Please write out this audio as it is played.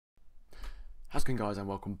How's it going, guys, and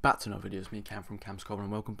welcome back to another video. It's me, Cam from Cam's Corner,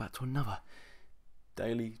 and welcome back to another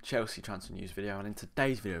daily Chelsea transfer news video. And in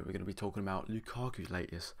today's video, we're going to be talking about Lukaku's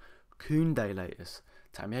latest, Kounde latest,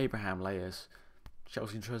 Tammy Abraham latest,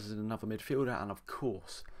 Chelsea interested in another midfielder, and of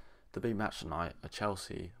course, the big match tonight, a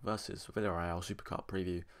Chelsea versus Villarreal Super Cup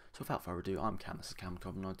preview. So without further ado, I'm Cam, this is Cam's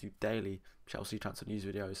Corner, and I do daily Chelsea transfer news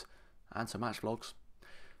videos and some match vlogs.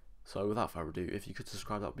 So without further ado, if you could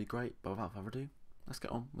subscribe, that would be great. But without further ado, let's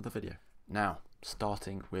get on with the video. Now,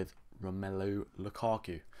 starting with Romelu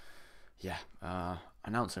Lukaku. Yeah,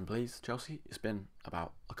 announcing please, Chelsea. It's been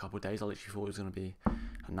about a couple of days. I literally thought it was going to be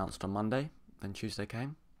announced on Monday. Then Tuesday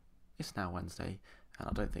came. It's now Wednesday. And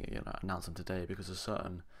I don't think they're going to announce them today because a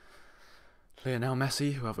certain Lionel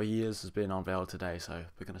Messi, whoever he is, has been unveiled today. So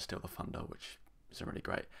we're going to steal the thunder, which isn't really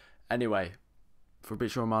great. Anyway,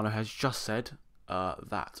 Fabrizio Romano has just said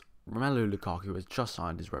that Romelu Lukaku has just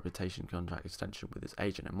signed his reputation contract extension with his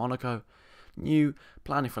agent in Monaco. New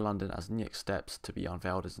planning for London as next steps to be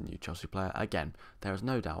unveiled as a new Chelsea player. Again, there is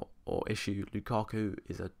no doubt or issue. Lukaku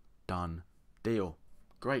is a done deal.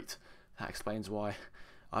 Great. That explains why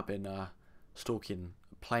I've been stalking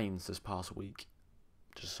planes this past week.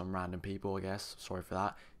 Just some random people, I guess. Sorry for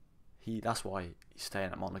that. That's why he's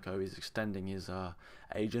staying at Monaco. He's extending his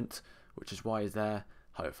agent, which is why he's there.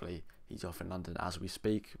 Hopefully, he's off in London as we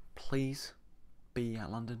speak. Please be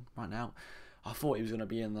at London right now. I thought he was going to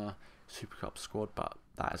be in the Super Cup squad, but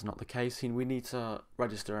that is not the case. We need to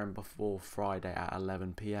register him before Friday at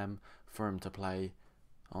 11 PM for him to play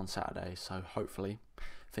on Saturday. So hopefully,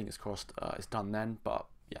 fingers crossed, it's done then. But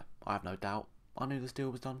yeah, I have no doubt. I knew this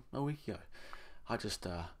deal was done a week ago. I just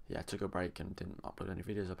took a break and didn't upload any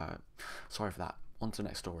videos about it. Sorry for that. On to the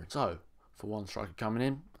next story. So, for one striker coming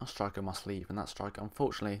in, a striker must leave, and that striker,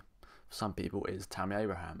 unfortunately, for some people, is Tammy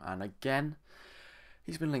Abraham. And again,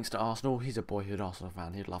 he's been linked to Arsenal. He's a boyhood Arsenal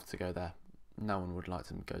fan. He'd love to go there. No one would like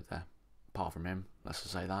to go there, apart from him. Let's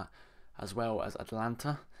just say that. As well as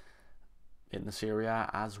Atalanta in the Serie A,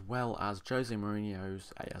 as well as Jose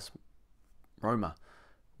Mourinho's AS Roma,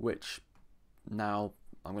 which now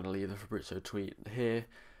I'm going to leave the Fabrizio tweet here.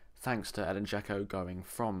 Thanks to Edin Dzeko going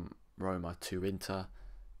from Roma to Inter,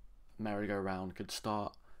 merry-go-round could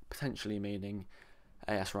start, potentially meaning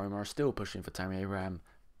AS Roma are still pushing for Tammy Abraham.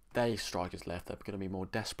 They strikers left, they're going to be more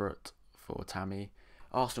desperate for Tammy.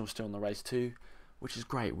 Arsenal still in the race too, which is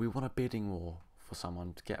great. We want a bidding war for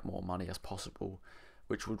someone to get more money as possible,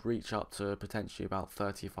 which would reach up to potentially about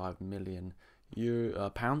 35 million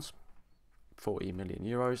pounds, 40 million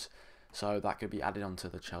euros. So that could be added onto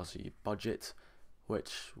the Chelsea budget,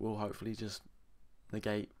 which will hopefully just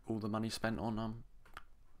negate all the money spent on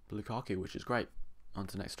Lukaku, which is great. On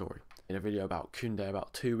to the next story. In a video about Kounde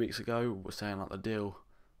about 2 weeks ago, we're saying that the deal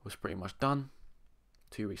was pretty much done.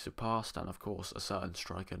 2 weeks have passed, and of course a certain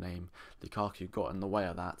striker named Lukaku got in the way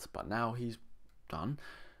of that, but now he's done.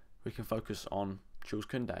 We can focus on Jules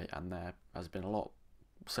Kounde, and there has been a lot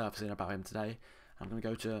surfacing about him today. I'm going to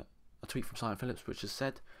go to a tweet from Simon Phillips, which has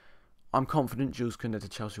said, "I'm confident Jules Kounde to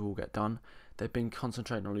Chelsea will get done. They've been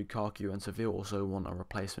concentrating on Lukaku, and Seville also want a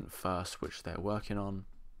replacement first, which they're working on."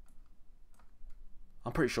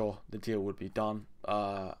 I'm pretty sure the deal would be done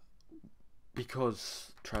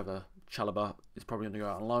because Trevor Chalobah is probably going to go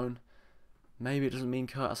out on loan. Maybe it doesn't mean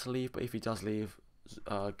Curtis will leave, but if he does leave,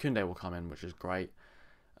 Kounde will come in, which is great.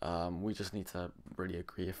 We just need to really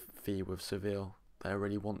agree a fee with Seville. They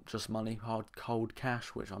really want just money, hard, cold cash,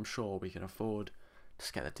 which I'm sure we can afford.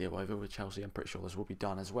 Just get the deal over with Chelsea. I'm pretty sure this will be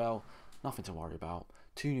done as well. Nothing to worry about.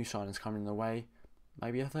 2 new signings coming in the way.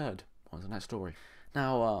 Maybe a third. On to the next story.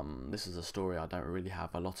 Now, this is a story I don't really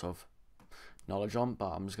have a lot of knowledge on,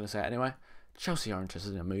 but I'm just going to say it anyway. Chelsea are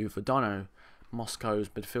interested in a move for Dynamo Moscow's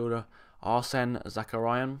midfielder Arsene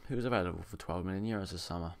Zakarian, who is available for 12 million euros this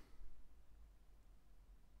summer.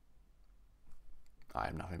 I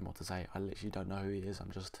have nothing more to say. I literally don't know who he is.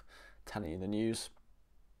 I'm just telling you the news.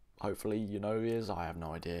 Hopefully you know who he is. I have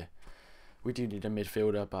no idea. We do need a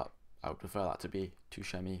midfielder, but I would prefer that to be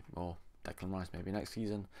Tuchemi or Declan Rice maybe next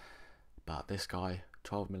season. But this guy,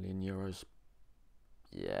 12 million euros,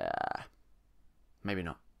 yeah, maybe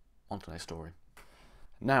not. On to the next story.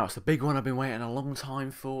 Now, it's the big one I've been waiting a long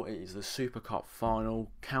time for. It is the Super Cup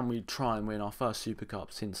final. Can we try and win our first Super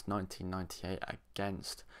Cup since 1998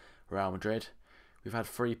 against Real Madrid? We've had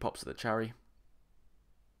 3 pops at the cherry.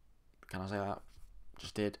 Can I say that?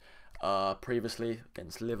 Just did. Previously,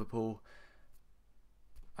 against Liverpool,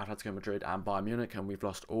 Atletico Madrid and Bayern Munich, and we've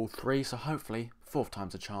lost all 3, so hopefully 4th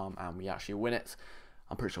time's a charm and we actually win it.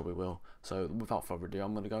 I'm pretty sure we will. So without further ado,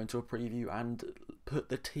 I'm going to go into a preview and put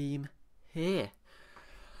the team here.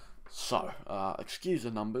 So, excuse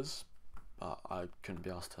the numbers, but I couldn't be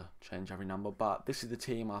asked to change every number. But this is the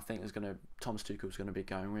team I think is going to, Thomas Tuchel's going to be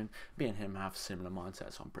going in. Me and him have similar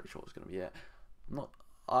mindsets, so I'm pretty sure it's going to be it.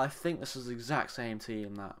 I think this is the exact same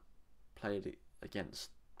team that played against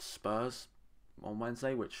Spurs on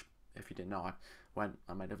Wednesday, which, if you didn't know,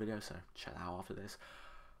 I made a video, so check that out after this.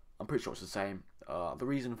 I'm pretty sure it's the same. The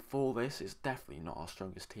reason for this is definitely not our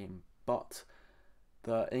strongest team, but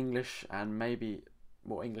the English and maybe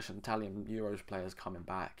more English and Italian Euros players coming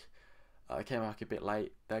back. Came back a bit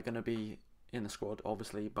late. They're going to be in the squad,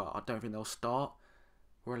 obviously, but I don't think they'll start.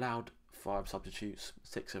 We're allowed 5 substitutes,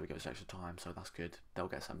 6 if it goes extra time, so that's good. They'll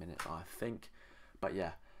get some minutes, I think. But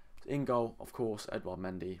yeah, in goal, of course, Edouard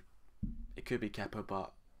Mendy. It could be Kepa,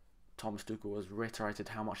 but Thomas Tuchel has reiterated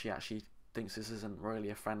how much he actually thinks this isn't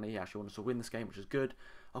really a friendly. He actually wants to win this game, which is good.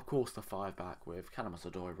 Of course, the 5 back with Callum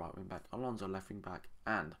Hudson-Odoi right wing back, Alonso left wing back,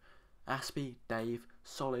 and Aspie, Dave,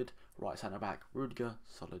 solid right centre back, Rudiger,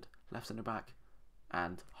 solid left centre back,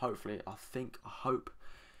 and hopefully, I hope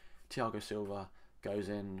Thiago Silva goes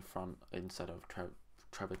in front instead of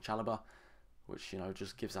Trevor Chalobah, which, you know,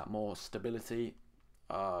 just gives that more stability.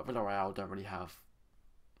 Villarreal don't really have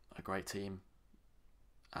a great team,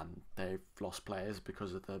 and they've lost players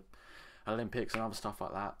because of the Olympics and other stuff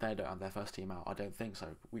like that. They don't have their first team out, I don't think,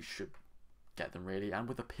 so we should get them really. And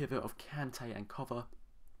with the pivot of Kante and Cover,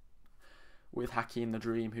 with Hakim the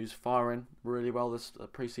Dream, who's firing really well this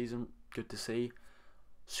pre-season, good to see.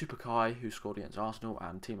 Super Kai, who scored against Arsenal,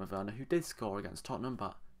 and Timo Werner, who did score against Tottenham,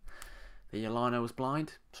 but the liner was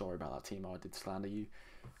blind. Sorry about that, Timo. I did slander you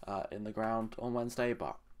in the ground on Wednesday,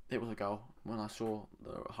 but it was a goal when I saw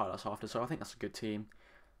the highlights after, so I think that's a good team.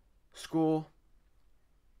 Score,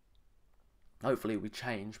 hopefully we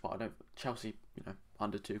change, but I don't. Chelsea, you know,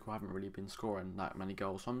 under Tuchel haven't really been scoring that many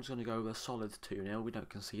goals, so I'm just going to go with a solid 2-0. We don't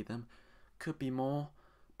concede them. Could be more,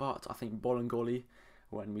 but I think Bolingoli,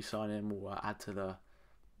 when we sign him, will add to the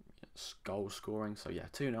goal scoring. So yeah,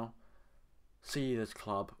 2-0. See this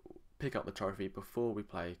club pick up the trophy before we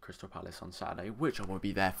play Crystal Palace on Saturday, which I will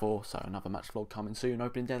be there for. So another match vlog coming soon.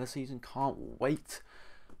 Opening day of the season. Can't wait.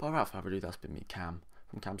 But without further ado, that's been me, Cam,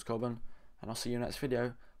 from Cam's Coben, and I'll see you in the next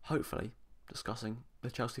video, hopefully discussing the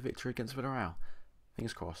Chelsea victory against Villarreal.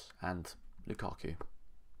 Fingers crossed. And Lukaku,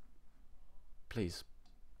 please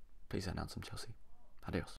announce him, Chelsea. Adios.